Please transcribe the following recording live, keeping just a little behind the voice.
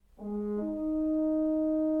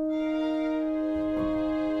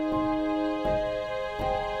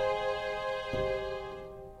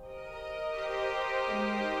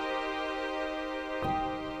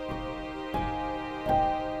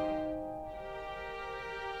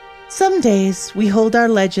Some days we hold our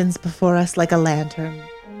legends before us like a lantern,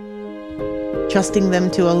 trusting them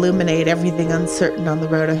to illuminate everything uncertain on the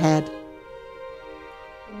road ahead.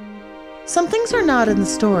 Some things are not in the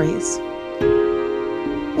stories.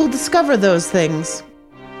 We'll discover those things,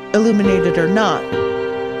 illuminated or not,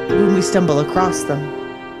 when we stumble across them.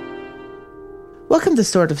 Welcome to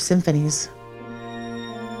Sword of Symphonies.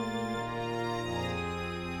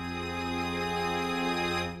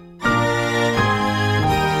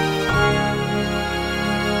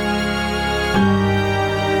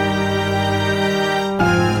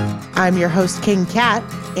 I'm your host, King Cat,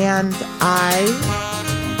 and I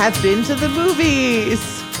have been to the movies.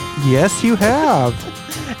 Yes, you have.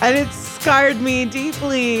 And it scarred me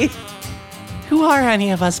deeply. Who are any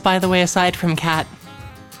of us, by the way, aside from Kat?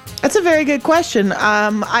 That's a very good question.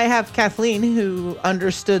 I have Kathleen, who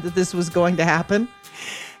understood that this was going to happen.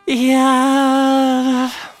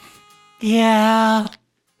 Yeah.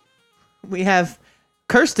 We have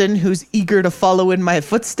Kirsten, who's eager to follow in my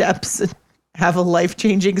footsteps and have a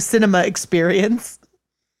life-changing cinema experience.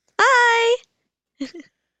 Hi!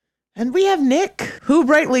 And we have Nick, who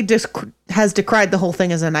rightly has decried the whole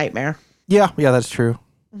thing as a nightmare. Yeah, that's true.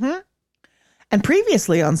 Mm-hmm. And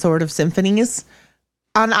previously on Sword of Symphonies,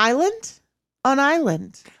 On Island.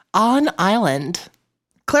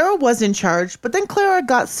 Clara was in charge, but then Clara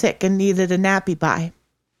got sick and needed a nappy by.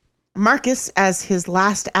 Marcus, as his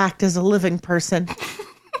last act as a living person.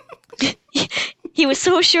 He was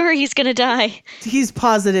so sure he's gonna die. He's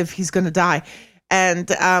positive he's going to die. And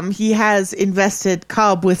he has invested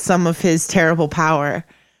Cobb with some of his terrible power,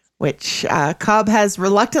 which Cobb has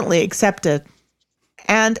reluctantly accepted.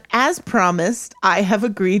 And as promised, I have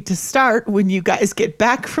agreed to start when you guys get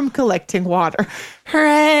back from collecting water.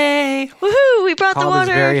 Hooray! Woohoo! We brought the Cobb is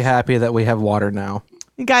water. very happy that we have water now.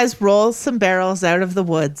 You guys roll some barrels out of the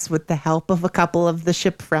woods with the help of a couple of the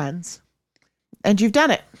ship friends. And you've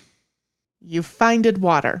done it. You've finded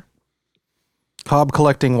water. Cobb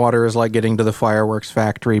collecting water is like getting to the fireworks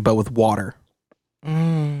factory, but with water.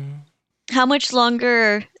 How much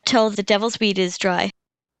longer till the devil's weed is dry?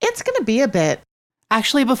 It's going to be a bit.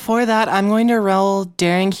 Actually, before that, I'm going to roll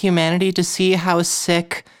Daring Humanity to see how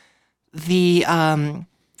sick the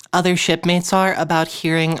other shipmates are about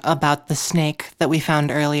hearing about the snake that we found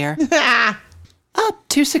earlier.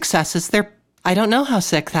 2 successes. I don't know how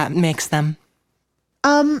sick that makes them.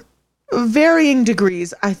 Varying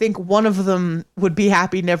degrees. I think one of them would be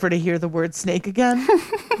happy never to hear the word snake again.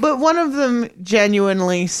 But one of them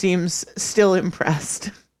genuinely seems still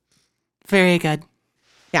impressed. Very good.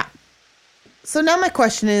 Yeah. So now my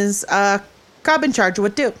question is, Cobb in charge,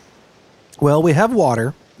 what do? Well, we have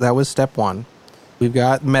water. That was step 1. We've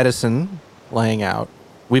got medicine laying out.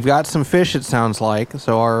 We've got some fish, it sounds like,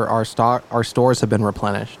 so our stores have been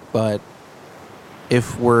replenished. But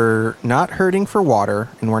if we're not hurting for water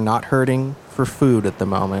and we're not hurting for food at the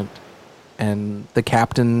moment, and the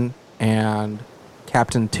captain and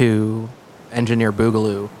Captain 2, Engineer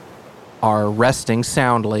Boogaloo, are resting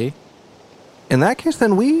soundly, in that case,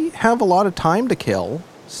 then we have a lot of time to kill.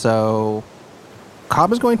 So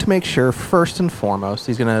Cobb is going to make sure, first and foremost,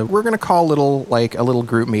 we're gonna call a little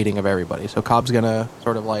group meeting of everybody. So Cobb's gonna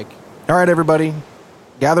sort of like, all right, everybody,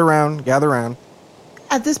 gather around.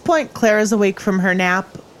 At this point, Clara's awake from her nap,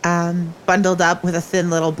 bundled up with a thin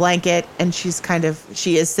little blanket, and she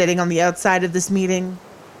is sitting on the outside of this meeting.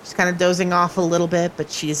 She's kind of dozing off a little bit,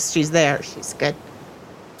 but she's there. She's good.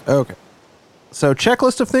 Okay. So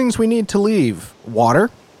checklist of things we need to leave.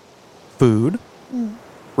 Water, food,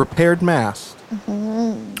 repaired mast.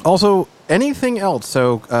 Mm-hmm. Also, anything else.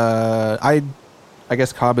 So I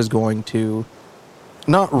guess Cobb is going to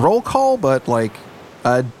not roll call, but like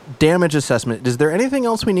damage assessment. Is there anything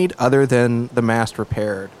else we need other than the mast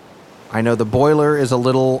repaired? I know the boiler is a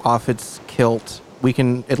little off its kilt. We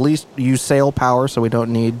can at least use sail power, so we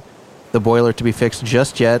don't need the boiler to be fixed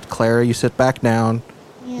just yet. Clara, you sit back down.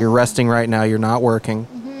 Yeah. You're resting right now. You're not working.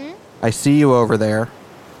 Mm-hmm. I see you over there.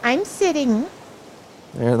 I'm sitting.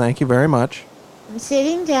 There, thank you very much. I'm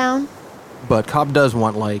sitting down. But Cobb does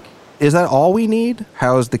want, is that all we need?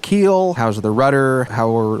 How's the keel? How's the rudder?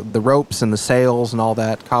 How are the ropes and the sails and all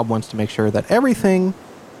that? Cobb wants to make sure that everything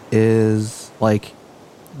is,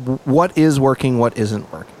 what is working, what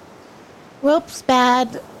isn't working. Ropes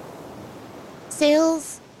bad.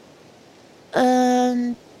 Sails,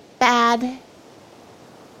 bad.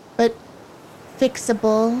 But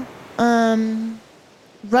fixable.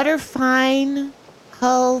 Rudder fine.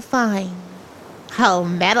 Hull fine. Hull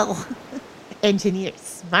metal. Engineer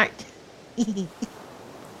smart.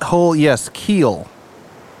 Hull, yes, keel.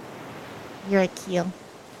 You're a keel.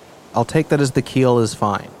 I'll take that as the keel is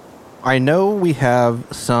fine. I know we have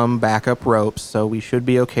some backup ropes, so we should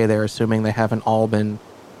be okay there, assuming they haven't all been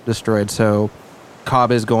destroyed. So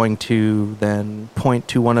Cobb is going to then point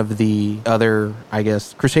to one of the other, I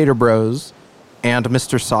guess, Crusader Bros and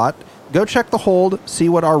Mr. Sot. Go check the hold, see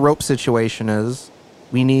what our rope situation is.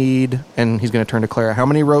 We need, and he's going to turn to Clara, how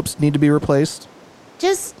many ropes need to be replaced?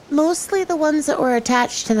 Just mostly the ones that were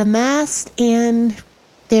attached to the mast, and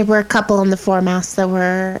there were a couple on the foremast that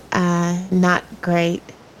were not great.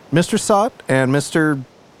 Mr. Sot and Mr.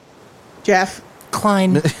 Jeff.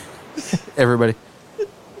 Klein. Everybody.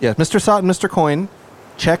 Yeah, Mr. Sot and Mr. Coin,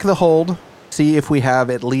 check the hold, see if we have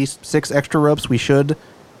at least 6 extra ropes. We should.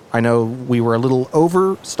 I know we were a little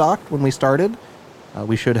overstocked when we started.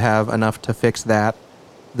 We should have enough to fix that.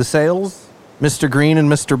 The sails, Mr. Green and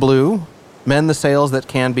Mr. Blue, mend the sails that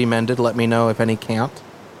can be mended. Let me know if any can't.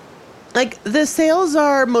 Like, the sails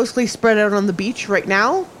are mostly spread out on the beach right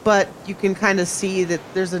now, but you can kind of see that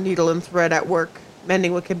there's a needle and thread at work,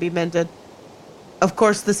 mending what can be mended. Of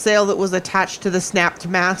course, the sail that was attached to the snapped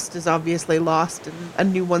mast is obviously lost, and a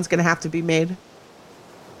new one's going to have to be made.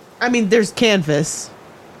 I mean, there's canvas.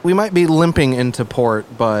 We might be limping into port,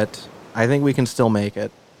 but I think we can still make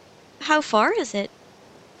it. How far is it?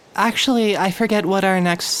 Actually, I forget what our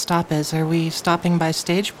next stop is. Are we stopping by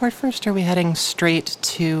Stageport first, or are we heading straight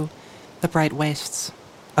to the Bright Wastes?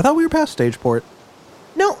 I thought we were past Stageport.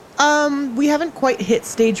 No, we haven't quite hit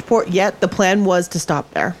Stageport yet. The plan was to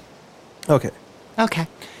stop there. Okay. Okay.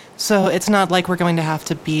 So it's not like we're going to have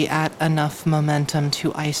to be at enough momentum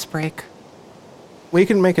to ice break. We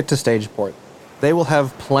can make it to Stageport. They will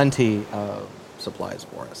have plenty of supplies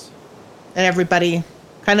for us. And everybody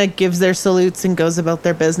kind of gives their salutes and goes about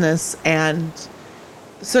their business. And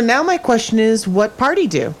so now my question is, what party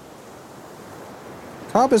do?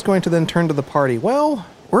 Cobb is going to then turn to the party. Well,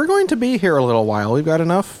 we're going to be here a little while. We've got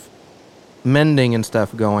enough mending and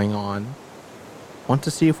stuff going on. Want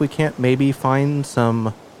to see if we can't maybe find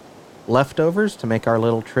some leftovers to make our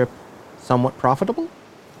little trip somewhat profitable?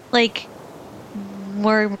 Like,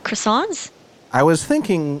 more croissants? I was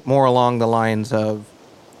thinking more along the lines of,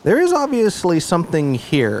 there is obviously something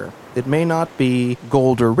here. It may not be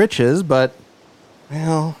gold or riches, but,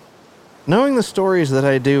 well, knowing the stories that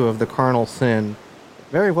I do of the carnal sin, it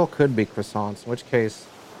very well could be croissants, in which case,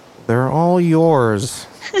 they're all yours.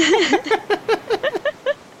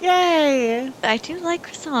 Yay! I do like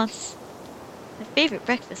croissants. My favorite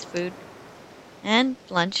breakfast food. And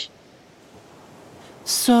lunch.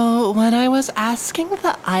 So when I was asking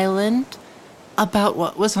the island about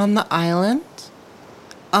what was on the island,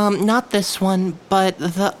 not this one, but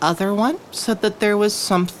the other one, said that there was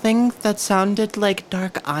something that sounded like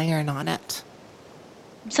dark iron on it.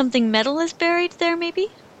 Something metal is buried there, maybe?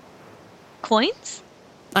 Coins?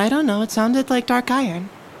 I don't know, it sounded like dark iron.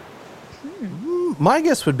 My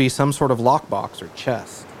guess would be some sort of lockbox or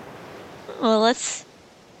chest. Well, let's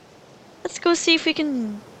go see if we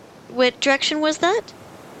can... What direction was that?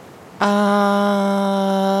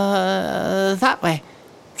 That way.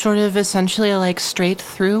 Sort of essentially like straight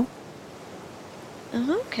through.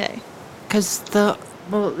 Okay. Because the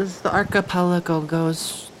archipelago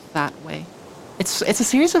goes that way. It's a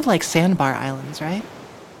series of like sandbar islands, right?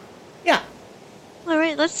 Yeah. All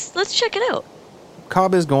right, let's check it out.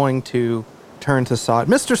 Cobb is going to turn to Sot.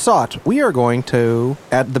 Mr. Sot, we are going to,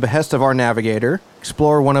 at the behest of our navigator,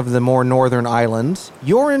 explore one of the more northern islands.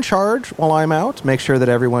 You're in charge while I'm out. Make sure that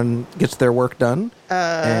everyone gets their work done.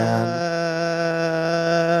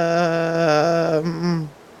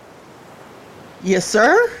 Yes,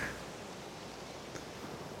 sir?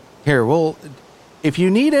 Here, well, if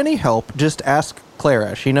you need any help, just ask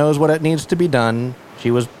Clara. She knows what it needs to be done.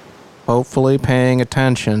 She was hopefully paying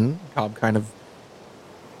attention. Cobb kind of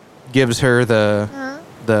gives her the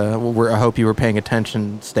I hope you were paying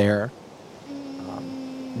attention stare.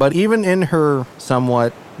 But even in her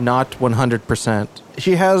somewhat not 100%,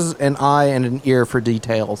 she has an eye and an ear for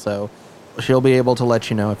detail, so she'll be able to let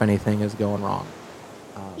you know if anything is going wrong.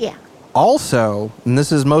 Yeah. Also, and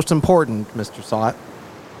this is most important, Mr. Sot,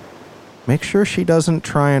 make sure she doesn't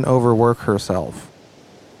try and overwork herself.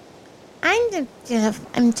 I'm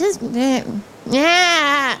just,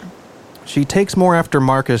 yeah. She takes more after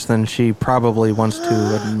Marcus than she probably wants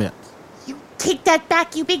to admit. You take that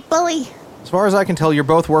back, you big bully. As far as I can tell, you're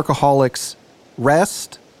both workaholics.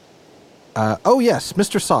 Rest. Oh, yes,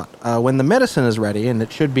 Mr. Sot. When the medicine is ready, and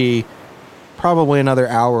it should be probably another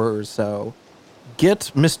hour or so,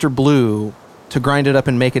 get Mr. Blue to grind it up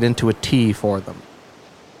and make it into a tea for them.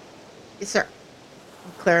 Yes, sir.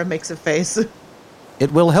 Clara makes a face.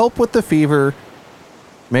 It will help with the fever.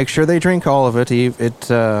 Make sure they drink all of it.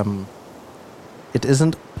 It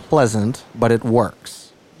isn't pleasant, but it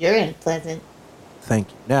works. You're unpleasant. Thank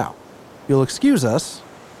you. Now, if you'll excuse us,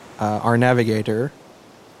 our navigator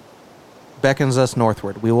beckons us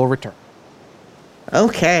northward. We will return.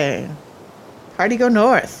 Okay. Party go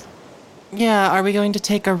north. Yeah, are we going to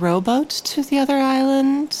take a rowboat to the other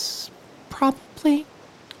island? Probably.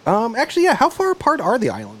 Actually, yeah, how far apart are the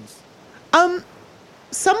islands?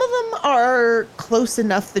 Some of them are close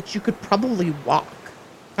enough that you could probably walk.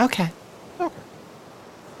 Okay. Okay.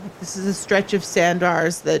 Like, this is a stretch of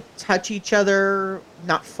sandbars that touch each other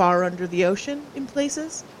not far under the ocean in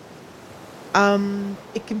places.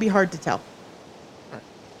 It can be hard to tell.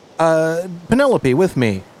 Penelope, with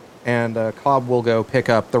me. And Cobb will go pick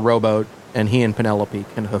up the rowboat, and he and Penelope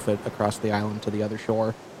can hoof it across the island to the other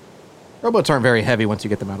shore. Rowboats aren't very heavy once you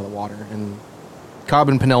get them out of the water, and Cobb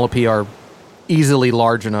and Penelope are easily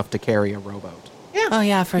large enough to carry a rowboat. Yeah. Oh,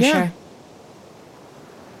 yeah, for sure.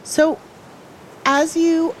 So, as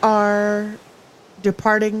you are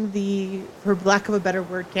departing the, for lack of a better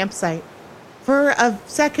word, campsite, for a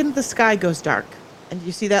second the sky goes dark, and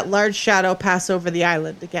you see that large shadow pass over the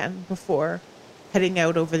island again before heading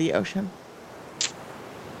out over the ocean.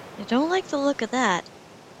 I don't like the look of that.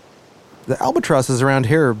 The albatrosses around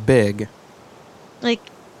here are big. Like,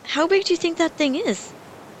 how big do you think that thing is?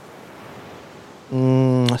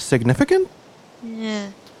 Significant?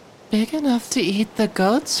 Yeah. Big enough to eat the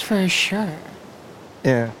goats for sure.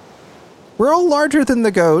 Yeah. We're all larger than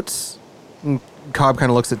the goats. And Cobb kind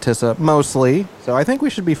of looks at Tissa, mostly, so I think we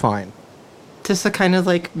should be fine. Tissa kind of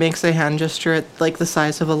like makes a hand gesture at like the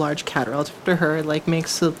size of a large cat relative to her, like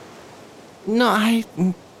makes a. No, I.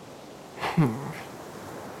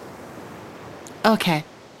 Okay.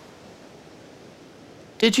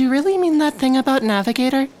 Did you really mean that thing about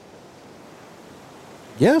Navigator?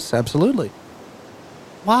 Yes, absolutely.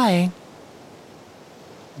 Why?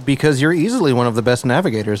 Because you're easily one of the best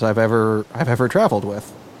navigators I've ever traveled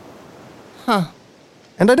with. Huh.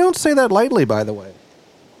 And I don't say that lightly, by the way.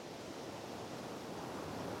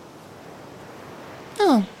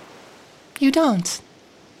 Oh. You don't.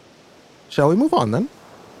 Shall we move on then?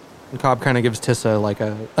 And Cobb kind of gives Tissa like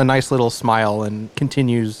a nice little smile and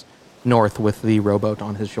continues north with the rowboat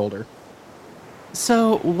on his shoulder.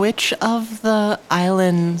 So, which of the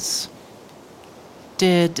islands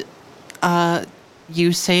did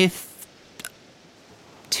you say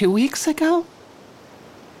 2 weeks ago?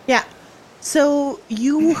 Yeah. So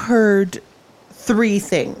you heard 3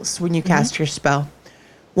 things when you cast your spell.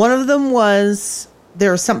 One of them was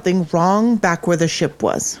there was something wrong back where the ship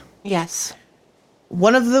was. Yes.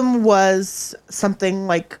 One of them was something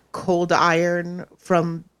like cold iron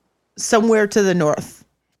from somewhere to the north.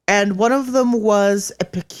 And one of them was a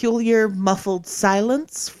peculiar muffled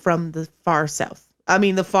silence from the far south. I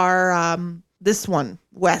mean, the far, this one,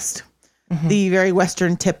 west. The very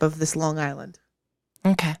western tip of this long island.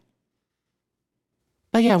 Okay.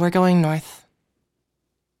 But yeah, we're going north.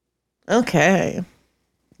 Okay.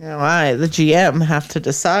 Now I, the GM, have to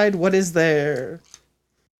decide what is there.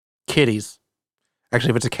 Kitties.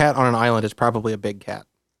 Actually, if it's a cat on an island, it's probably a big cat.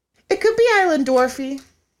 It could be Island Dwarfy.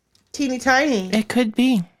 Teeny tiny. It could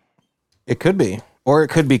be. It could be. Or it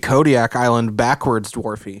could be Kodiak Island backwards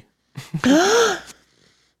dwarfy.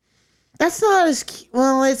 That's not as cute.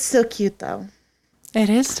 Well, it's still cute, though. It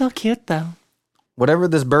is still cute, though. Whatever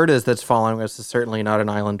this bird is that's following us is certainly not an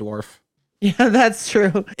island dwarf. Yeah, that's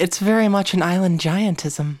true. It's very much an island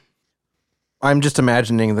giantism. I'm just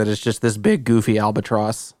imagining that it's just this big, goofy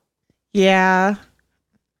albatross. Yeah.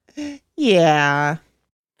 Yeah.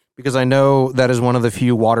 Because I know that is one of the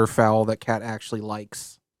few waterfowl that Cat actually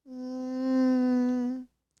likes.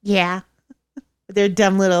 Yeah. With their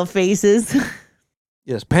dumb little faces.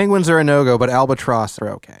 Yes, penguins are a no-go, but albatross are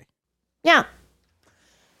okay. Yeah.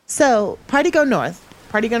 So, party go north.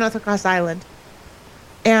 Party go north across island.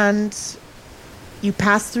 And you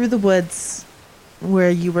pass through the woods where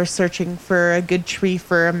you were searching for a good tree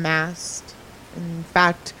for a mast. In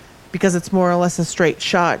fact, because it's more or less a straight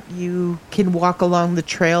shot, you can walk along the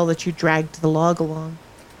trail that you dragged the log along.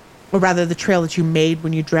 Or rather, the trail that you made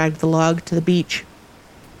when you dragged the log to the beach.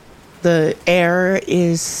 The air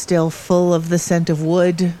is still full of the scent of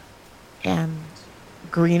wood and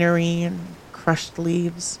greenery and crushed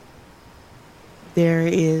leaves. There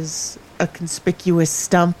is a conspicuous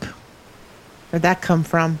stump. Where'd that come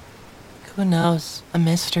from? Who knows? A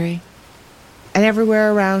mystery. And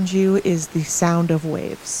everywhere around you is the sound of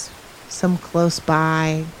waves. Some close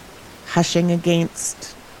by, hushing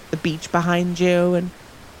against the beach behind you, and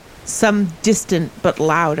some distant but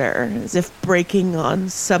louder, as if breaking on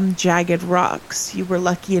some jagged rocks you were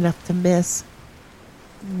lucky enough to miss.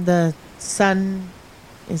 The sun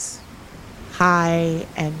is high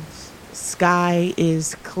and sky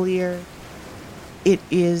is clear. It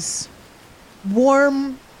is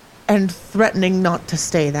warm and threatening not to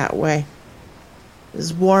stay that way. It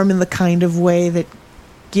is warm in the kind of way that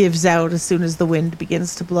gives out as soon as the wind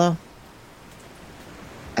begins to blow.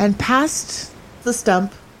 And past the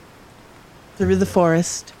stump, through the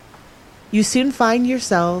forest, you soon find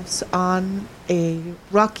yourselves on a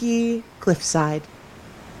rocky cliffside.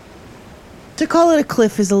 To call it a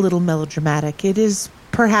cliff is a little melodramatic. It is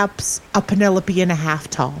perhaps a Penelope and a half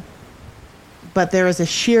tall. But there is a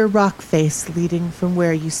sheer rock face leading from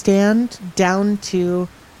where you stand down to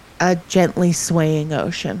a gently swaying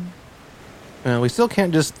ocean. We still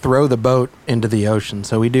can't just throw the boat into the ocean,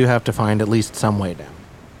 so we do have to find at least some way down.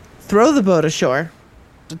 Throw the boat ashore.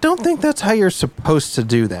 Don't think that's how you're supposed to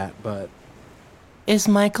do that, but... Is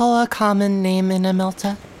Michael a common name in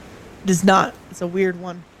Emilta? It is not. It's a weird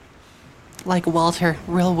one. Like Walter,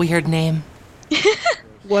 real weird name.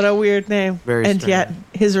 What a weird name. Very and strange. yet,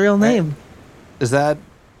 his real name. Is that...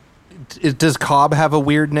 Does Cobb have a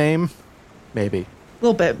weird name? Maybe. A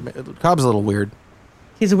little bit. Cobb's a little weird.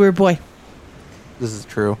 He's a weird boy. This is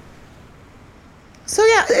true. So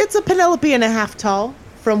yeah, it's a Penelope and a half tall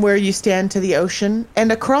from where you stand to the ocean,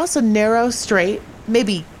 and across a narrow strait,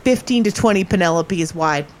 maybe 15 to 20 Penelopes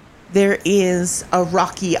wide, there is a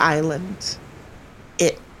rocky island.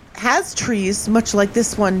 It has trees, much like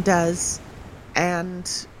this one does,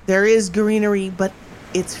 and there is greenery, but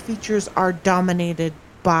its features are dominated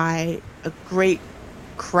by a great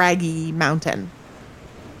craggy mountain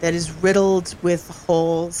that is riddled with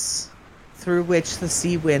holes through which the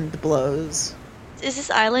sea wind blows. Is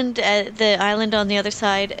this island, the island on the other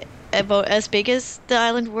side, about as big as the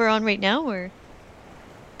island we're on right now, or?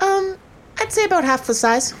 I'd say about half the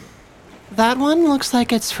size. That one looks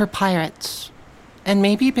like it's for pirates. And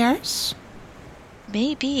maybe bears?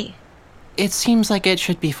 Maybe. It seems like it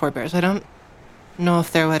should be for bears. I don't know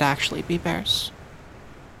if there would actually be bears.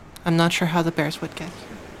 I'm not sure how the bears would get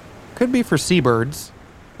here. Could be for seabirds.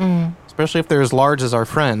 Especially if they're as large as our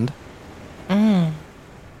friend.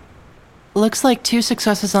 Looks like 2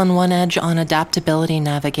 successes on one edge on adaptability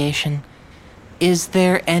navigation. Is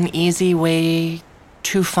there an easy way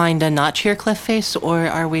to find a notch here, cliff face, or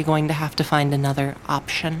are we going to have to find another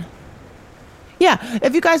option? Yeah,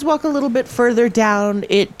 if you guys walk a little bit further down,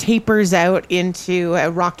 it tapers out into a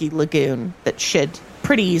rocky lagoon that should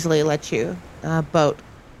pretty easily let you boat.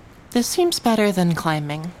 This seems better than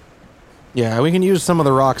climbing. Yeah, we can use some of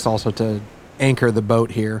the rocks also to anchor the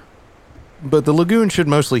boat here. But the lagoon should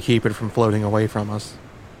mostly keep it from floating away from us.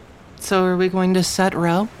 So are we going to set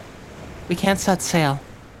row? We can't set sail.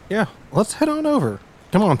 Yeah, let's head on over.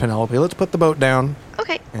 Come on, Penelope, let's put the boat down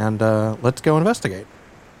Okay. and let's go investigate.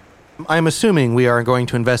 I'm assuming we are going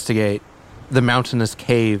to investigate the mountainous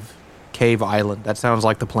cave island. That sounds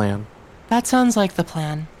like the plan. That sounds like the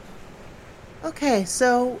plan. Okay,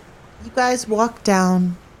 so you guys walk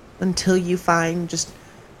down until you find just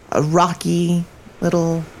a rocky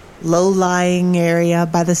little low-lying area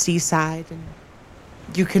by the seaside, and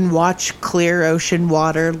you can watch clear ocean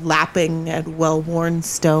water lapping at well-worn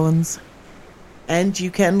stones. And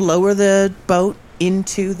you can lower the boat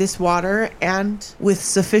into this water, and with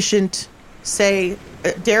sufficient, say,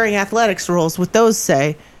 daring athletics rolls, with those,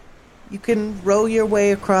 say, you can row your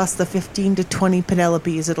way across the 15 to 20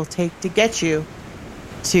 Penelopes it'll take to get you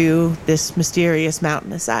to this mysterious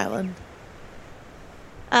mountainous island.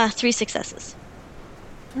 3 successes.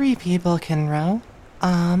 3 people can row.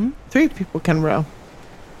 3 people can row.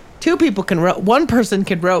 2 people can row. 1 person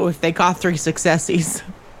can row if they got 3 successes.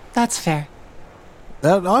 That's fair.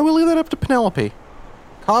 I will leave that up to Penelope.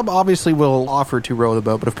 Cobb obviously will offer to row the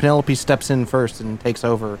boat, but if Penelope steps in first and takes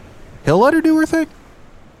over, he'll let her do her thing.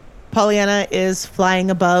 Pollyanna is flying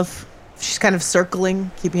above. She's kind of circling,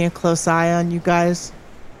 keeping a close eye on you guys.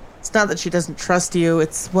 It's not that she doesn't trust you.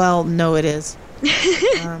 It's, well, no, it is.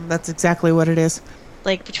 That's exactly what it is.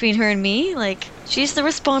 Like, between her and me, like, she's the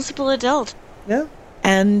responsible adult. Yeah.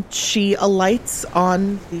 And she alights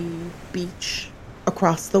on the beach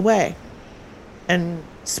across the way and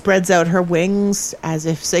spreads out her wings as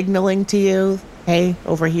if signaling to you, hey,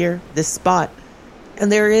 over here, this spot.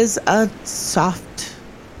 And there is a soft,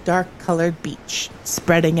 dark-colored beach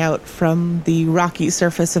spreading out from the rocky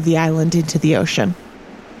surface of the island into the ocean.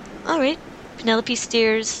 All right. Penelope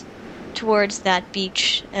steers towards that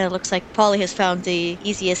beach, and it looks like Polly has found the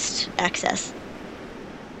easiest access.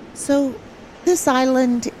 So, this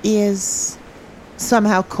island is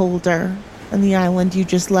somehow colder than the island you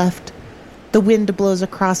just left. The wind blows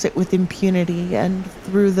across it with impunity, and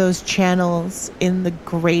through those channels in the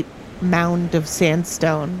great mound of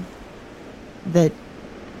sandstone that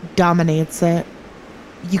dominates it,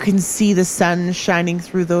 You can see the sun shining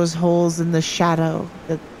through those holes in the shadow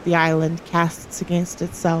that the island casts against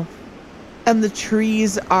itself. And the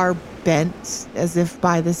trees are bent as if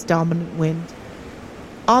by this dominant wind.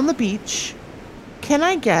 On the beach, can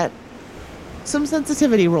I get some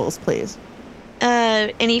sensitivity rolls, please?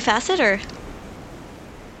 Any facet or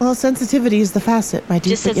Well, sensitivity is the facet, my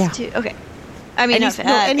dude. just but yeah. sensitive? Okay. I mean,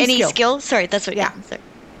 Any any skill. skill. Sorry, that's what. Yeah. Sorry.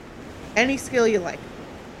 Any skill you like.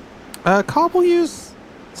 Cobb will use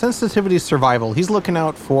sensitivity survival. He's looking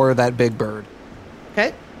out for that big bird.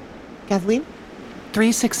 Okay. Kathleen?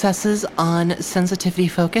 3 successes on sensitivity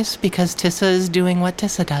focus because Tissa is doing what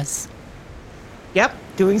Tissa does. Yep.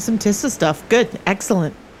 Doing some Tissa stuff. Good.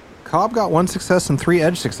 Excellent. Cobb got 1 success and 3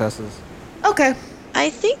 edge successes. Okay. I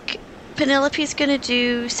think Penelope's gonna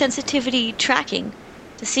do sensitivity tracking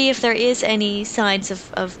to see if there is any signs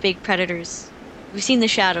of big predators. We've seen the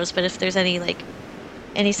shadows, but if there's any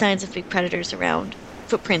signs of big predators around,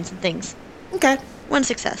 footprints and things. Okay. 1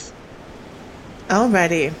 success.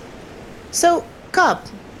 Alrighty. So, Cobb,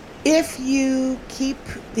 if you keep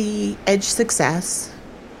the edge successes,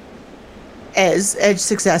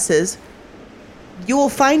 you will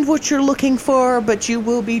find what you're looking for, but you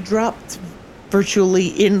will be dropped virtually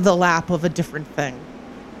in the lap of a different thing.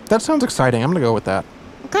 That sounds exciting. I'm going to go with that.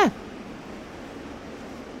 Okay.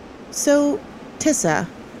 So, Tissa,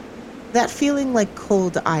 that feeling like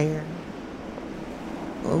cold iron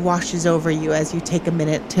washes over you as you take a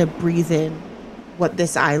minute to breathe in what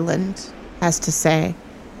this island has to say.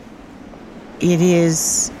 It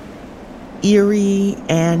is eerie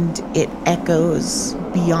and it echoes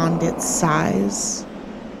beyond its size.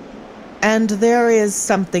 And there is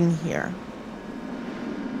something here.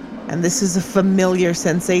 And this is a familiar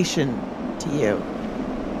sensation to you.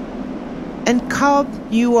 And Cobb,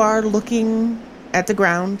 you are looking at the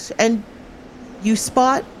ground and you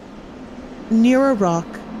spot near a rock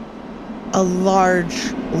a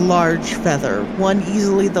large feather, one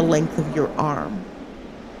easily the length of your arm,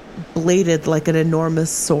 bladed like an enormous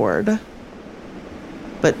sword,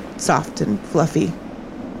 but soft and fluffy,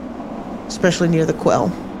 especially near the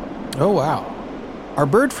quill. Oh, wow. Our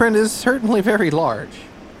bird friend is certainly very large.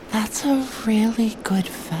 That's a really good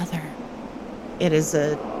feather. It is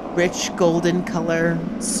a rich golden color,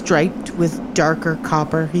 striped with darker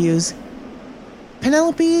copper hues.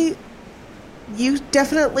 Penelope, you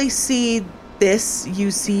definitely see this.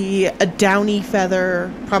 You see a downy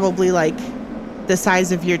feather, probably like the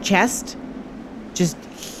size of your chest, just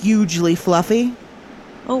hugely fluffy.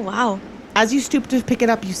 Oh, wow. As you stoop to pick it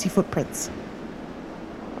up, you see footprints.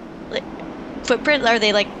 Footprint? Are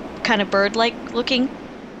they kind of bird-like looking?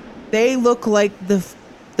 They look like the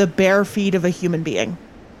bare feet of a human being.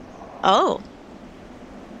 Oh.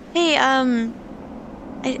 Hey,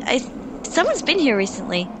 someone's been here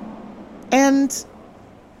recently. And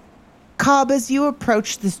Cobb, as you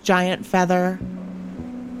approach this giant feather,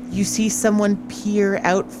 you see someone peer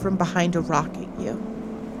out from behind a rock at you.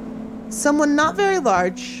 Someone not very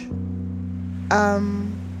large,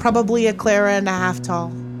 probably a Clara and a half tall.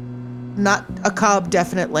 Not a Cobb,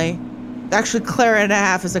 definitely. Actually, Clara and a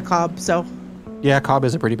half is a Cobb, so... Yeah, Cobb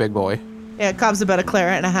is a pretty big boy. Yeah, Cobb's about a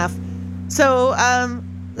Clara and a half. So,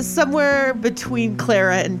 somewhere between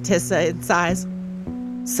Clara and Tissa in size.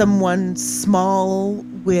 Someone small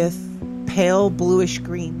with pale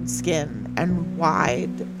bluish-green skin and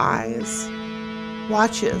wide eyes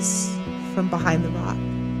watches from behind the rock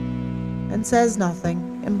and says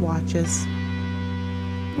nothing and watches.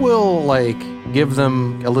 We'll, give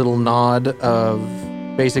them a little nod of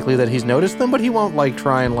basically that he's noticed them, but he won't,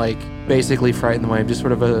 try and, basically frighten them away. Just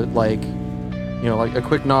sort of a, a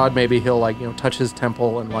quick nod. Maybe he'll, touch his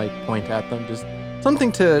temple and, point at them. Just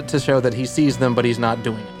something to show that he sees them, but he's not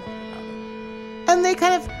doing anything about it. And they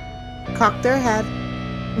kind of cock their head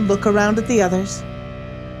and look around at the others.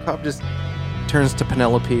 Cobb just turns to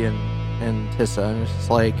Penelope and Tissa and is just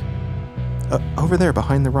like, over there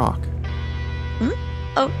behind the rock.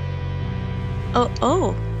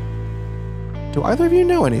 Oh. Do either of you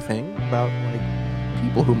know anything about,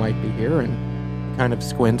 people who might be here? And kind of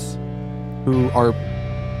squints, who are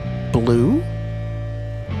blue?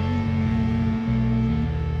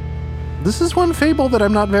 This is one fable that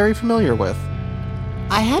I'm not very familiar with.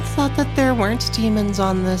 I had thought that there weren't demons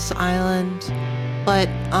on this island, but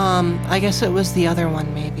I guess it was the other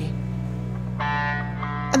one maybe.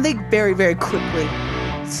 And they very, very quickly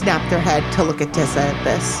snap their head to look at Tissa at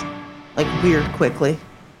this. Weird quickly.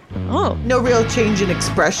 Oh. No real change in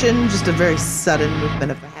expression, just a very sudden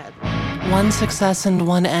movement of the head. 1 success and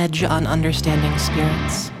 1 edge on understanding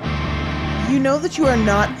spirits. You know that you are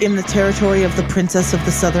not in the territory of the Princess of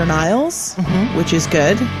the Southern Isles, which is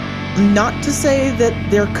good. Not to say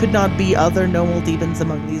that there could not be other normal demons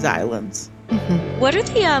among these islands. What are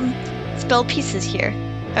the spell pieces here?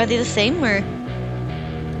 Are they the same or?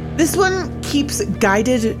 This one keeps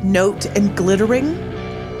guided, note, and glittering.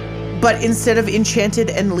 But instead of enchanted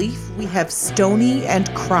and leaf, we have stony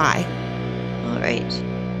and cry. All right.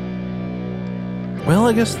 Well,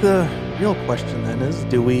 I guess the real question then is,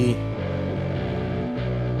 do we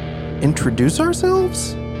introduce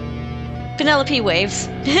ourselves? Penelope waves.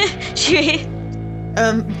 She.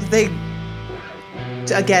 They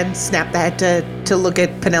again snap their head to look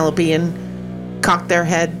at Penelope and cock their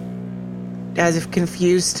head as if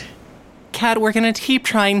confused. Cat, we're gonna keep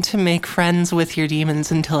trying to make friends with your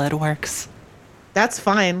demons until it works. That's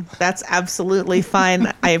fine. That's absolutely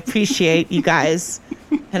fine. I appreciate you guys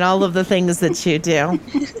and all of the things that you do.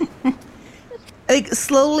 Like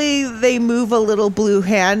slowly they move a little blue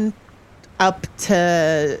hand up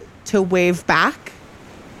to wave back.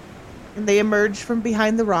 And they emerge from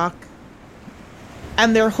behind the rock.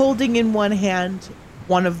 And they're holding in one hand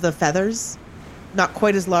one of the feathers. Not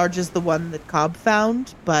quite as large as the one that Cobb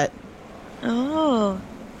found, but Oh.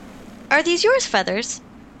 Are these yours feathers?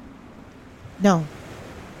 no.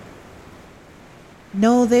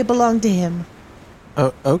 No, they belong to him.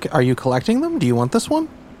 Oh, okay. Are you collecting them? Do you want this one?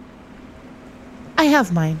 I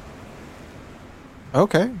have mine.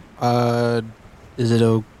 Okay. Is it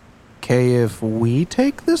okay if we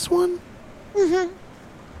take this one? And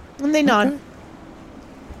they nod. Okay.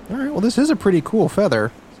 All right. Well, this is a pretty cool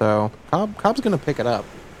feather, so Cobb's gonna pick it up.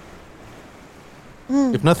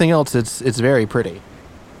 If nothing else, it's very pretty.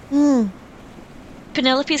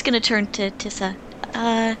 Penelope's gonna turn to Tissa.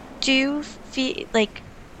 Do you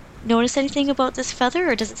notice anything about this feather,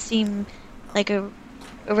 or does it seem like a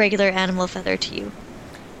regular animal feather to you?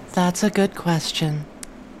 That's a good question.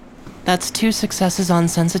 That's 2 successes on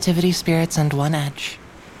sensitivity, spirits, and 1 edge.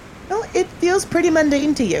 Well, it feels pretty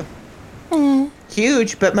mundane to you.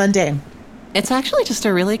 Huge, but mundane. It's actually just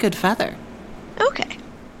a really good feather. Okay.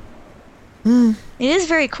 It is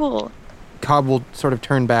very cool. Cobb will sort of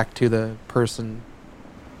turn back to the person.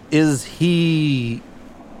 Is he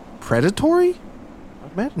predatory?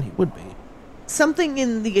 I imagine he would be. Something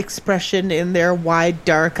in the expression in their wide,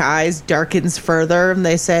 dark eyes darkens further, and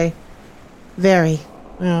they say, very.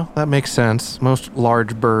 Yeah, that makes sense. Most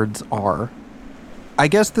large birds are. I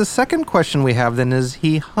guess the second question we have then is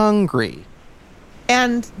he hungry?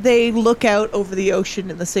 And they look out over the ocean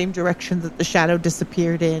in the same direction that the shadow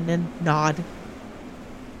disappeared in and nod.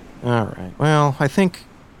 All right. Well, I think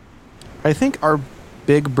our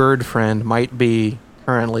big bird friend might be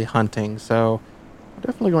currently hunting, so we're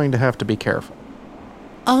definitely going to have to be careful.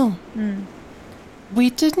 Oh.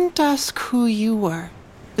 We didn't ask who you were.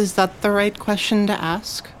 Is that the right question to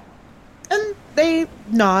ask? And they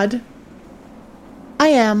nod. I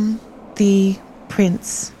am the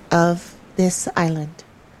prince of this island.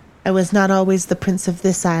 I was not always the prince of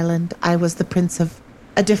this island. I was the prince of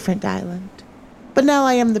a different island. But now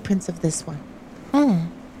I am the prince of this one.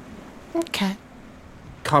 Okay.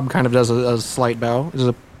 Cobb kind of does a slight bow. It is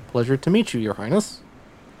a pleasure to meet you, Your Highness.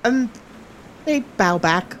 And they bow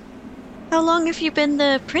back. How long have you been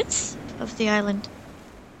the prince of the island?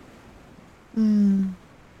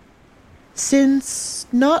 Since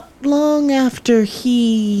not long after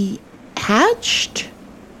he hatched?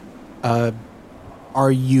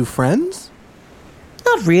 Are you friends?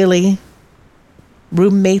 Not really.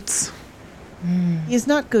 Roommates. He is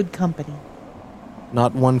not good company.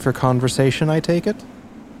 Not one for conversation, I take it?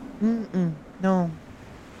 No.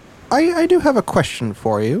 I do have a question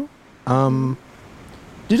for you.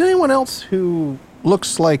 Did anyone else who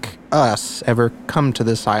looks like us ever come to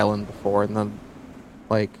this island before and then,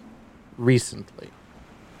 recently?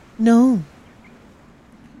 No.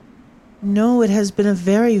 No, it has been a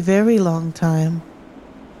very, very long time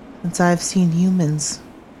since I've seen humans.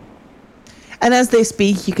 And as they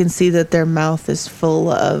speak, you can see that their mouth is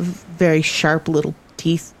full of very sharp little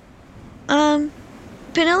teeth.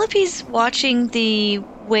 Penelope's watching the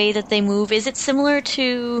way that they move. Is it similar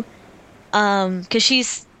to, because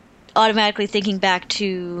she's automatically thinking back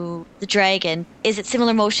to the dragon. Is it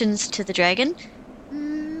similar motions to the dragon?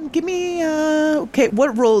 Give me, okay,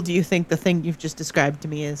 what role do you think the thing you've just described to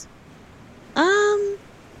me is?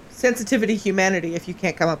 Sensitivity, humanity, if you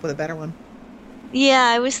can't come up with a better one. Yeah,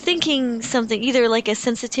 I was thinking something, either like a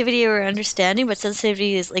sensitivity or understanding, but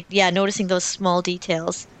sensitivity is noticing those small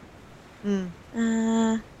details.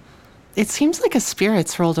 It seems like a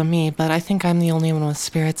spirits roll to me, but I think I'm the only one with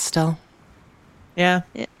spirits still. Yeah.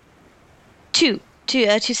 Two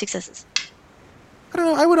successes. I don't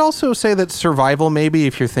know. I would also say that survival, maybe,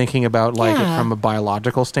 if you're thinking about it Yeah. from a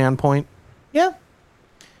biological standpoint. Yeah.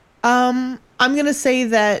 I'm going to say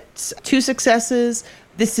that 2 successes.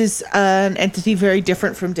 This is an entity very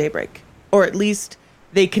different from Daybreak. Or at least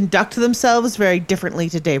they conduct themselves very differently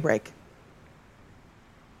to Daybreak.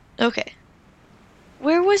 Okay.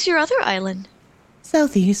 Where was your other island?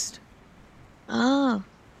 Southeast. Oh.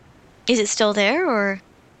 Is it still there, or?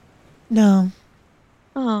 No.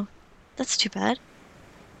 Oh, that's too bad.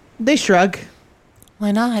 They shrug.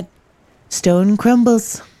 Why not? Stone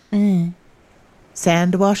crumbles. Mm.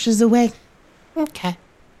 Sand washes away. Okay.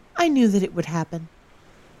 I knew that it would happen.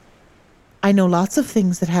 I know lots of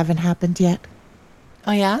things that haven't happened yet.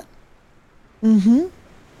 Oh, yeah? Mm-hmm.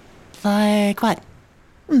 Like what?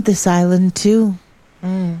 This island, too.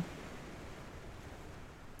 Mm.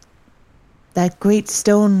 That great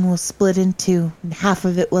stone will split in 2, and half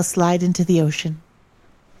of it will slide into the ocean.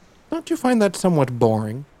 Don't you find that somewhat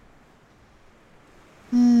boring?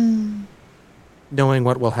 Hmm. Knowing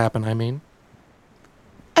what will happen, I mean.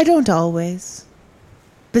 I don't always.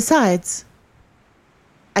 Besides,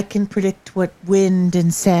 I can predict what wind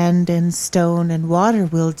and sand and stone and water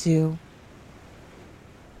will do.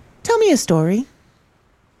 Tell me a story.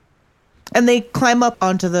 And they climb up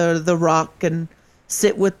onto the rock and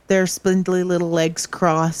sit with their spindly little legs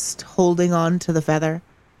crossed, holding on to the feather.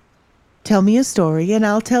 Tell me a story, and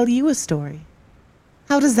I'll tell you a story.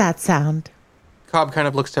 How does that sound? Cobb kind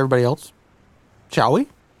of looks to everybody else. Shall we?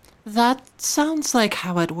 That sounds like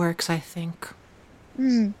how it works, I think.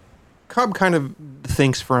 Cobb kind of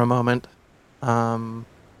thinks for a moment. Do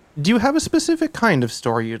you have a specific kind of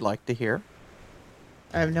story you'd like to hear?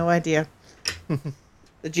 I have no idea.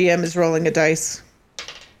 The GM is rolling a dice.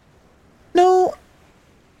 No,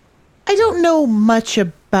 I don't know much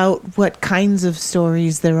about what kinds of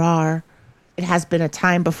stories there are. It has been a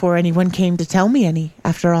time before anyone came to tell me any,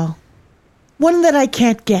 after all. One that I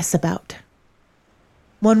can't guess about.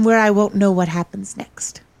 One where I won't know what happens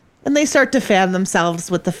next. And they start to fan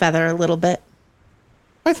themselves with the feather a little bit.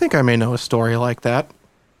 I think I may know a story like that.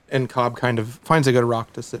 And Cobb kind of finds a good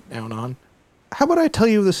rock to sit down on. How about I tell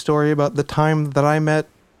you the story about the time that I met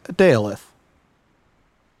Daelith?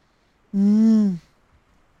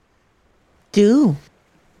 Do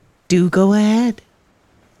go ahead.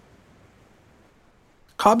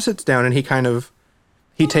 Cobb sits down and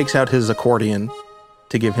he takes out his accordion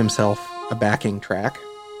to give himself a backing track,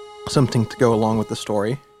 something to go along with the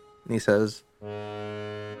story. And he says,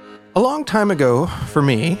 "A long time ago, for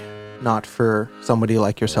me, not for somebody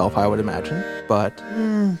like yourself, I would imagine, but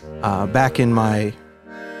back in my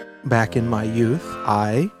youth,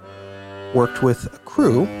 I worked with a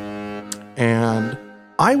crew, and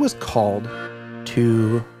I was called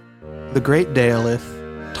to the great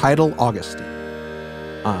Daelith, Tidal Augustine.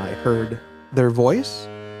 I heard their voice,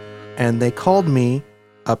 and they called me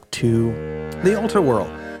up to the Altar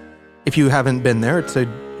World. If you haven't been there, it's a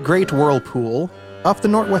great whirlpool off the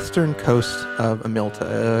northwestern coast of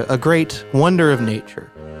Amilta, a great wonder of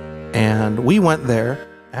nature. And we went there.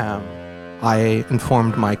 I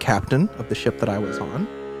informed my captain of the ship that I was on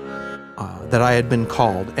that I had been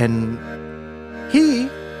called, and he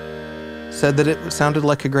said that it sounded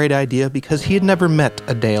like a great idea because he had never met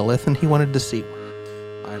a Daelith and he wanted to see one.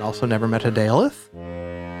 I had also never met a Daelith,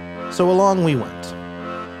 so along we went.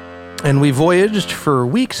 And we voyaged for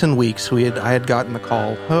weeks and weeks. I had gotten a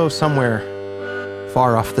call, somewhere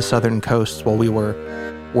far off the southern coast while we were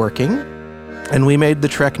working. And we made the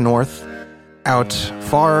trek north, out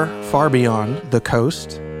far, far beyond the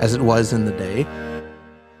coast, as it was in the day.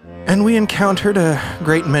 And we encountered a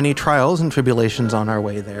great many trials and tribulations on our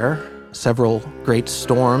way there. Several great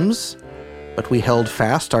storms, but we held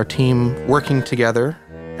fast, our team working together,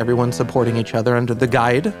 everyone supporting each other under the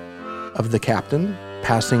guide of the captain,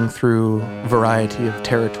 passing through a variety of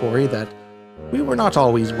territory that we were not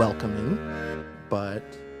always welcoming, but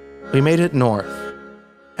we made it north.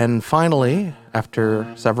 And finally, after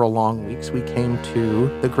several long weeks, we came to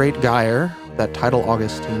the great gyre that Tidal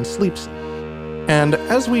Augustine sleeps in. And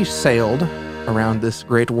as we sailed around this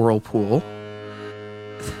great whirlpool,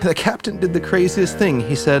 the captain did the craziest thing.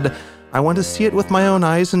 He said, "I want to see it with my own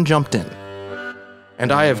eyes," and jumped in.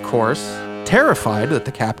 And I, of course, terrified that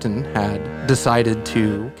the captain had decided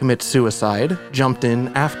to commit suicide, jumped in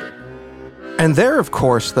after. And there, of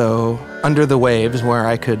course, though, under the waves where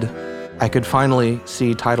I could finally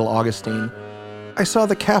see Tidal Augustine, I saw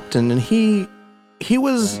the captain, and he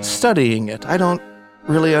was studying it. I don't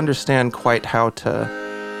really understand quite how to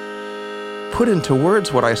put into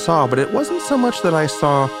words what I saw, but it wasn't so much that I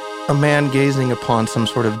saw a man gazing upon some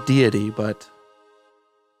sort of deity, but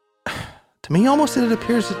to me, almost it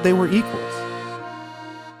appears that they were equals.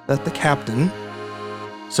 That the captain,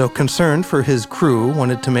 so concerned for his crew,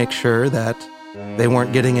 wanted to make sure that they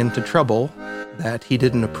weren't getting into trouble that he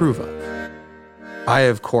didn't approve of. I,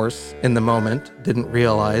 of course, in the moment, didn't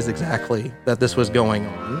realize exactly that this was going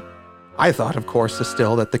on. I thought, of course,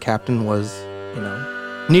 still that the captain was,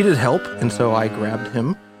 needed help, and so I grabbed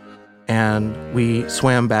him, and we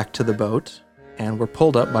swam back to the boat, and were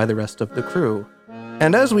pulled up by the rest of the crew.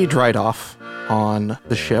 And as we dried off on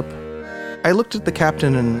the ship, I looked at the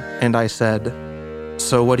captain and I said,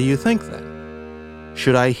 "So what do you think then?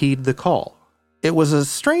 Should I heed the call?" It was a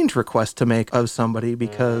strange request to make of somebody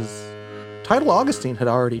because Tidal Augustine had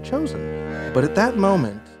already chosen me. But at that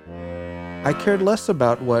moment, I cared less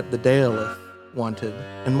about what the Daelith wanted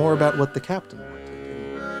and more about what the captain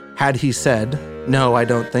wanted. Had he said, "No, I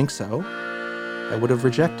don't think so," I would have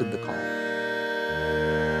rejected the call.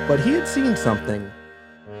 But he had seen something,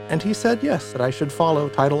 and he said yes, that I should follow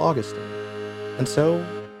Tidal Augustine. And so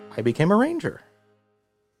I became a ranger.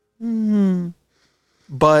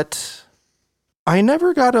 But I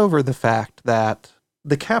never got over the fact that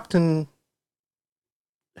the captain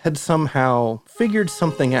had somehow figured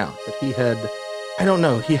something out, that he had,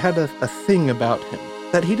 he had a thing about him,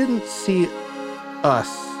 that he didn't see us,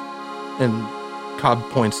 and Cobb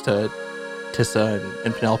points to Tissa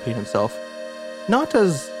and Penelope himself, not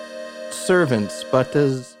as servants, but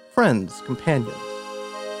as friends, companions,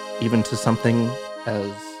 even to something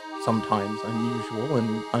as sometimes unusual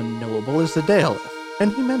and unknowable as the Daelith,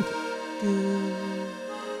 and he meant it. Do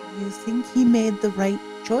you think he made the right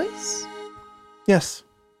choice? Yes,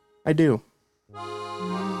 I do.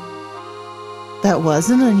 That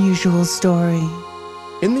was an unusual story.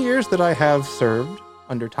 In the years that I have served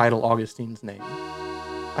under Tidal Augustine's name,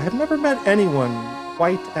 I have never met anyone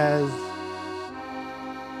quite as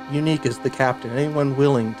unique as the captain, anyone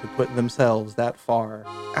willing to put themselves that far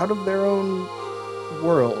out of their own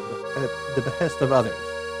world at the behest of others.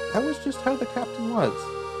 That was just how the captain was.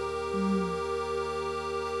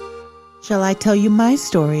 Shall I tell you my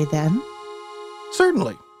story then?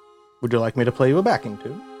 Certainly. Would you like me to play you a backing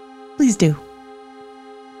tune? Please do.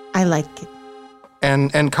 I like it.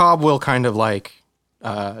 And Cobb will kind of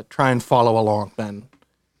try and follow along then.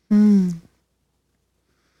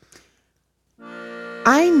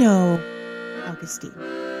 I know Augustine.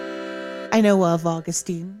 I know of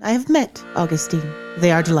Augustine. I have met Augustine.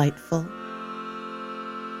 They are delightful.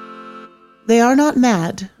 They are not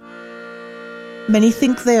mad. Many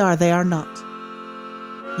think they are not.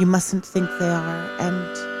 You mustn't think they are,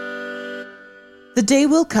 and the day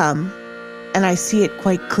will come, and I see it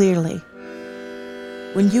quite clearly,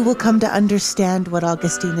 when you will come to understand what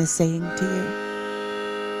Augustine is saying to you.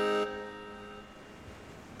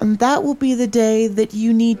 And that will be the day that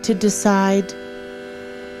you need to decide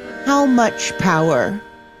how much power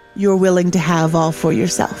you're willing to have all for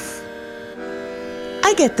yourself.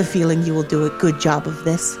 I get the feeling you will do a good job of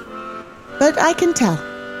this, but I can tell.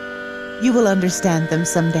 You will understand them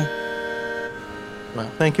someday. Well,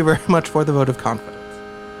 thank you very much for the vote of confidence.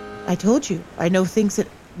 I told you, I know things that...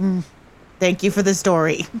 Thank you for the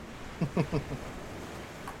story.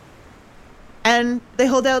 And they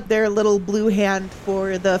hold out their little blue hand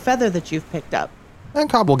for the feather that you've picked up. And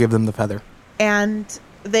Cobb will give them the feather. And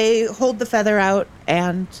they hold the feather out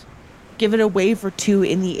and give it a wave or two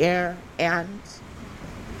in the air, and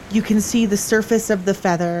you can see the surface of the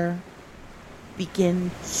feather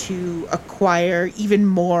begin to acquire even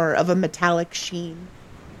more of a metallic sheen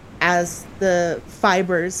as the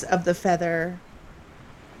fibers of the feather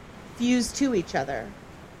fuse to each other.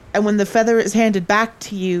 And when the feather is handed back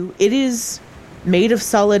to you, it is made of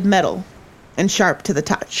solid metal and sharp to the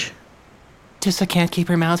touch. Tissa can't keep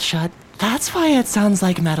her mouth shut. That's why it sounds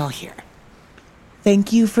like metal here.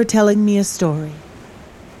 Thank you for telling me a story.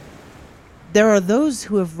 There are those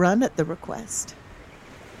who have run at the request.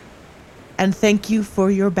 And thank you for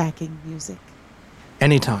your backing music.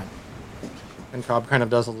 Anytime. And Cobb kind of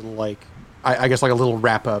does a little I guess like a little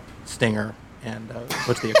wrap-up stinger and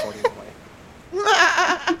puts the accordion away.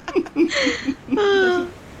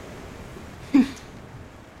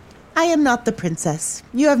 I am not the princess.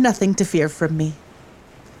 You have nothing to fear from me.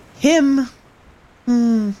 Him,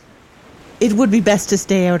 it would be best to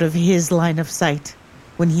stay out of his line of sight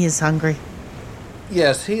when he is hungry.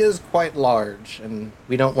 Yes, he is quite large, and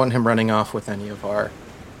we don't want him running off with any of our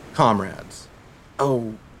comrades.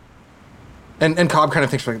 Oh. And Cobb kind of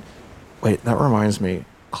thinks, wait, that reminds me.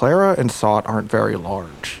 Clara and Sot aren't very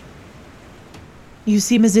large. You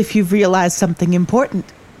seem as if you've realized something important.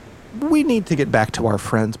 We need to get back to our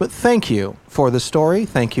friends, but thank you for the story.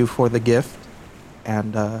 Thank you for the gift.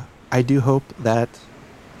 And I do hope that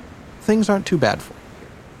things aren't too bad for you.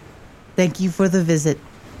 Thank you for the visit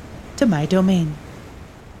to my domain.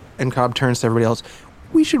 And Cobb turns to everybody else.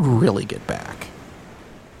 we should really get back.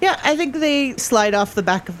 Yeah, I think they slide off the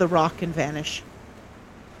back of the rock and vanish.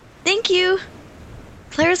 Thank you.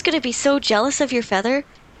 Clara's gonna be so jealous of your feather.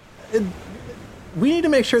 We need to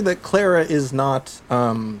make sure that Clara is not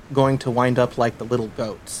going to wind up like the little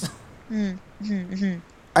goats.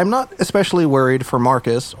 I'm not especially worried for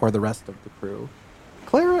Marcus or the rest of the crew.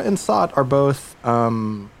 Clara and Sot are both,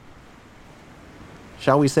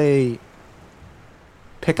 shall we say,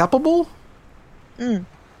 pick-upable?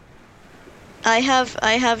 I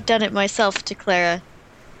have done it myself to Clara.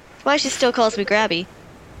 That's why she still calls me Grabby.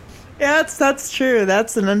 Yeah, that's true.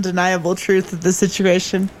 That's an undeniable truth of the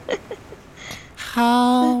situation.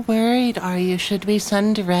 How worried are you? Should we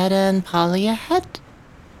send Retta and Polly ahead?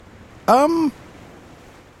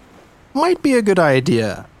 Might be a good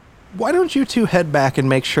idea. Why don't you two head back and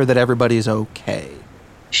make sure that everybody's okay?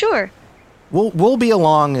 Sure. We'll be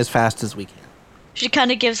along as fast as we can. She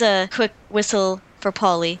kind of gives a quick whistle for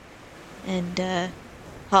Polly, and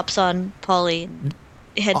hops on Polly and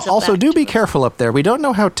heads up. Also, back do to be her. careful up there. We don't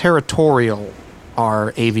know how territorial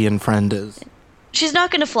our avian friend is. She's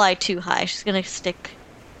not gonna fly too high. She's gonna stick.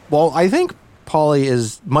 Well, I think Polly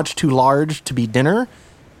is much too large to be dinner.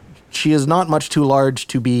 She is not much too large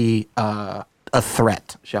to be a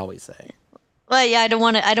threat, shall we say? Well, yeah, I don't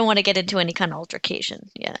want to get into any kind of altercation.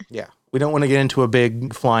 Yeah. Yeah. We don't want to get into a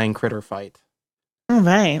big flying critter fight. All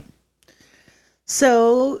right.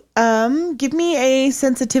 So, give me a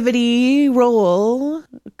sensitivity roll.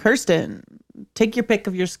 Kirsten, take your pick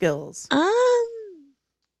of your skills.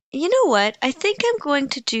 You know what? I think I'm going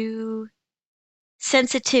to do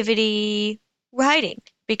sensitivity riding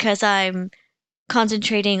because I'm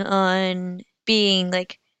concentrating on being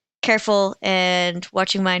like careful and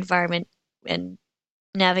watching my environment and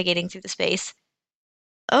navigating through the space.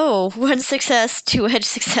 Oh, 1 success, 2 edge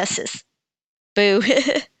successes. Boo.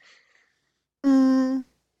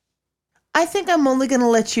 I think I'm only going to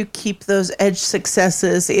let you keep those edge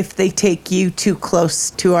successes if they take you too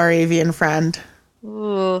close to our avian friend.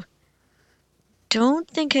 Ooh. Don't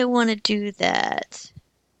think I want to do that.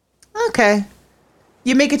 Okay.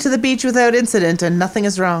 You make it to the beach without incident and nothing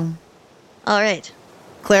is wrong. All right.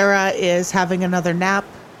 Clara is having another nap.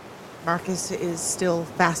 Marcus is still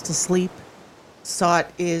fast asleep.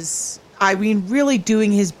 Sot is, really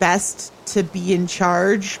doing his best to be in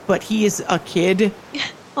charge, but he is a kid.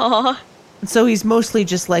 Aw. So he's mostly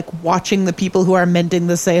just like watching the people who are mending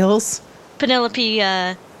the sails. Penelope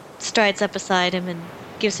strides up beside him and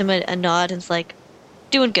gives him a nod and is like,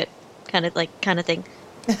 doing good, kind of thing.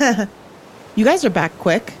 You guys are back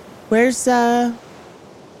quick. Where's Mr.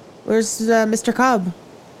 Cobb?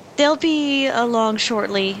 They'll be along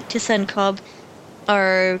shortly. Tiss and Cobb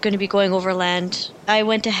are going to be going overland. I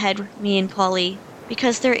went ahead, me and Polly,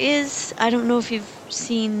 because there is, I don't know if you've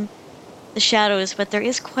seen the shadows, but there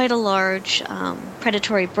is quite a large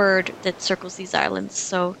predatory bird that circles these islands.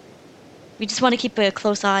 So we just want to keep a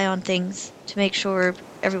close eye on things to make sure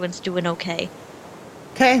everyone's doing okay.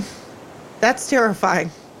 Okay. That's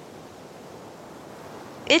terrifying.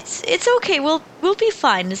 It's okay. We'll be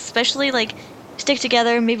fine. Especially like stick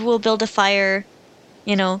together. Maybe we'll build a fire.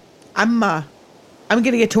 You know. I'm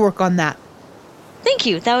gonna get to work on that. Thank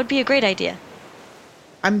you. That would be a great idea.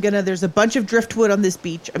 There's a bunch of driftwood on this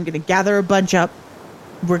beach. I'm gonna gather a bunch up.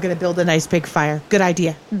 We're gonna build a nice big fire. Good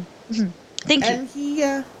idea. Mm-hmm. Thank you.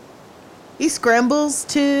 And he scrambles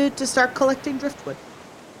to start collecting driftwood.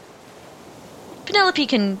 Penelope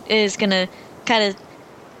is gonna kind of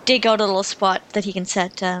dig out a little spot that he can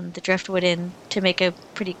set the driftwood in to make a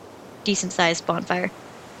pretty decent sized bonfire.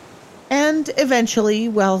 And eventually,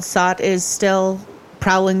 while Sot is still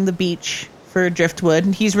prowling the beach for driftwood,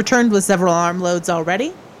 and he's returned with several armloads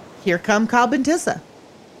already, here come Cobb and Tissa,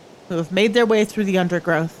 who have made their way through the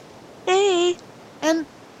undergrowth. Hey! And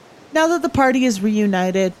now that the party is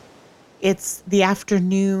reunited, it's the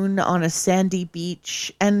afternoon on a sandy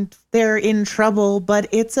beach, and they're in trouble, but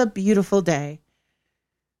it's a beautiful day.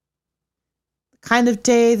 The kind of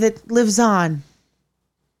day that lives on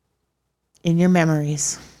in your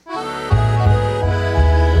memories.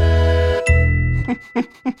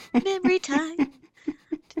 Memory time.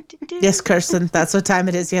 Yes, Kirsten, that's what time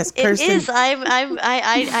it is. Yes, Kirsten. It is.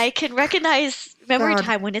 I can recognize memory God.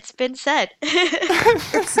 time when it's been said.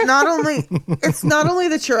 It's not only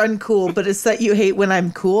that you're uncool, but it's that you hate when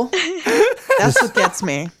I'm cool. That's what gets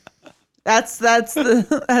me. That's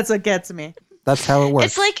what gets me. That's how it works.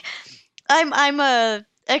 It's like I'm a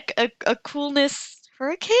coolness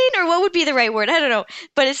hurricane, or what would be the right word? I don't know.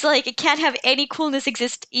 But it's like it can't have any coolness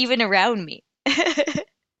exist even around me.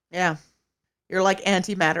 Yeah. You're like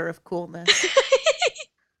antimatter of coolness.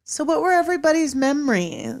 So what were everybody's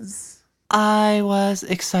memories? I was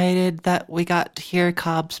excited that we got to hear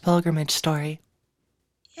Cobb's pilgrimage story.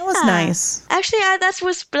 It was nice. Actually, that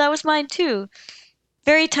was mine too.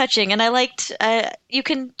 Very touching, and I liked. You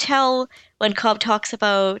can tell when Cobb talks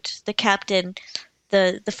about the captain,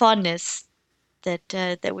 the fondness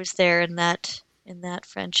that was there in that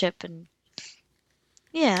friendship, and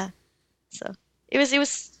yeah. So it was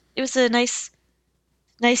a nice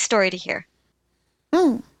story to hear.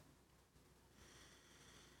 Mm.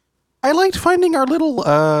 I liked finding our little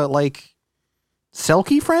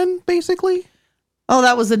Selkie friend, basically. Oh,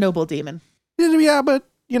 that was a noble demon. Yeah, but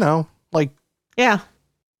Yeah.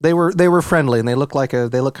 they were friendly and they look kind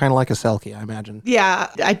of like a Selkie, I imagine. Yeah,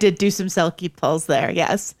 I did do some Selkie pulls there,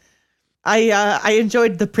 yes. I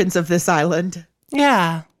enjoyed the Prince of this island.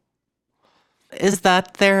 Yeah. Is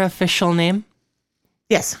that their official name?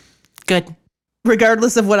 Yes. Good.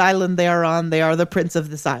 Regardless of what island they are on, they are the Prince of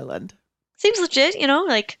this island. Seems legit,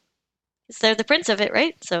 like they're the prince of it,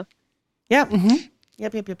 right? So Yep. Mm-hmm.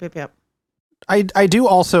 Yep. I do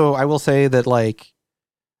also, I will say that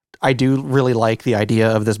I do really like the idea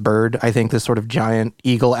of this bird. I think this sort of giant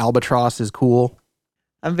eagle albatross is cool.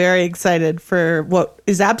 I'm very excited for what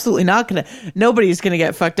is absolutely nobody's going to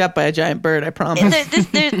get fucked up by a giant bird, I promise.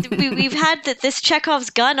 we've had this Chekhov's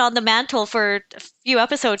gun on the mantle for a few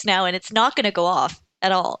episodes now, and it's not going to go off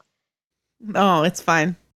at all. Oh, it's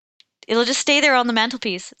fine. It'll just stay there on the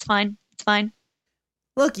mantelpiece. It's fine. It's fine.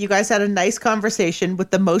 Look, you guys had a nice conversation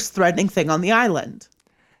with the most threatening thing on the island.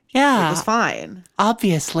 Yeah. It was fine.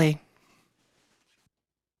 Obviously.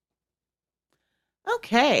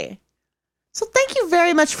 Okay. So thank you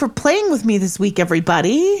very much for playing with me this week,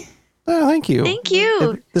 everybody. Oh, thank you. Thank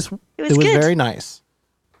you. It was was good. very nice.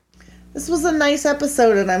 This was a nice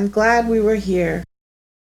episode, and I'm glad we were here.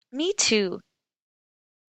 Me too.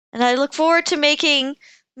 And I look forward to making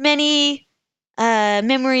many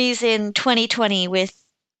memories in 2020 with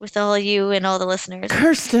all you and all the listeners.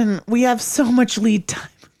 Kirsten, we have so much lead time.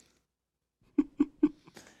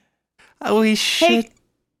 We should.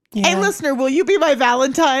 Hey, listener, will you be my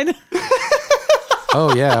Valentine?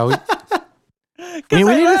 Oh yeah. We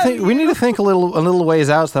need to think a little ways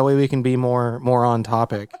out so that way we can be more on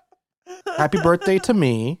topic. Happy birthday to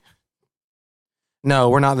me. No,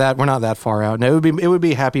 we're not that far out. No, it would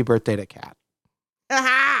be happy birthday to Kat.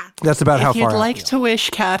 Aha! That's about how If far you'd out like we are. to wish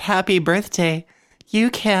Kat happy birthday,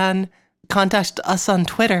 you can contact us on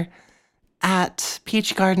Twitter at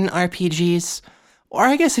Peach Garden RPGs. Or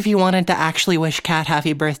I guess if you wanted to actually wish Kat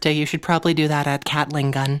happy birthday, you should probably do that at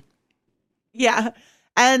Catlingun. Yeah.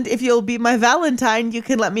 And if you'll be my Valentine, you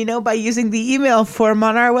can let me know by using the email form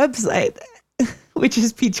on our website, which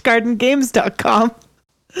is peachgardengames.com.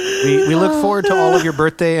 We look forward to all of your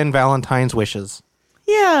birthday and Valentine's wishes.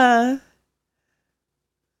 Yeah.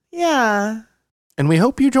 Yeah. And we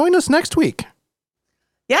hope you join us next week.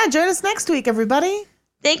 Yeah, join us next week, everybody.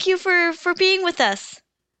 Thank you for being with us.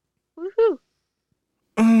 Woohoo.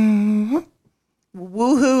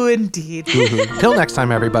 Woohoo indeed. Till next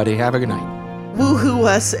time, everybody. Have a good night. Woohoo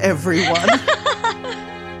us, everyone.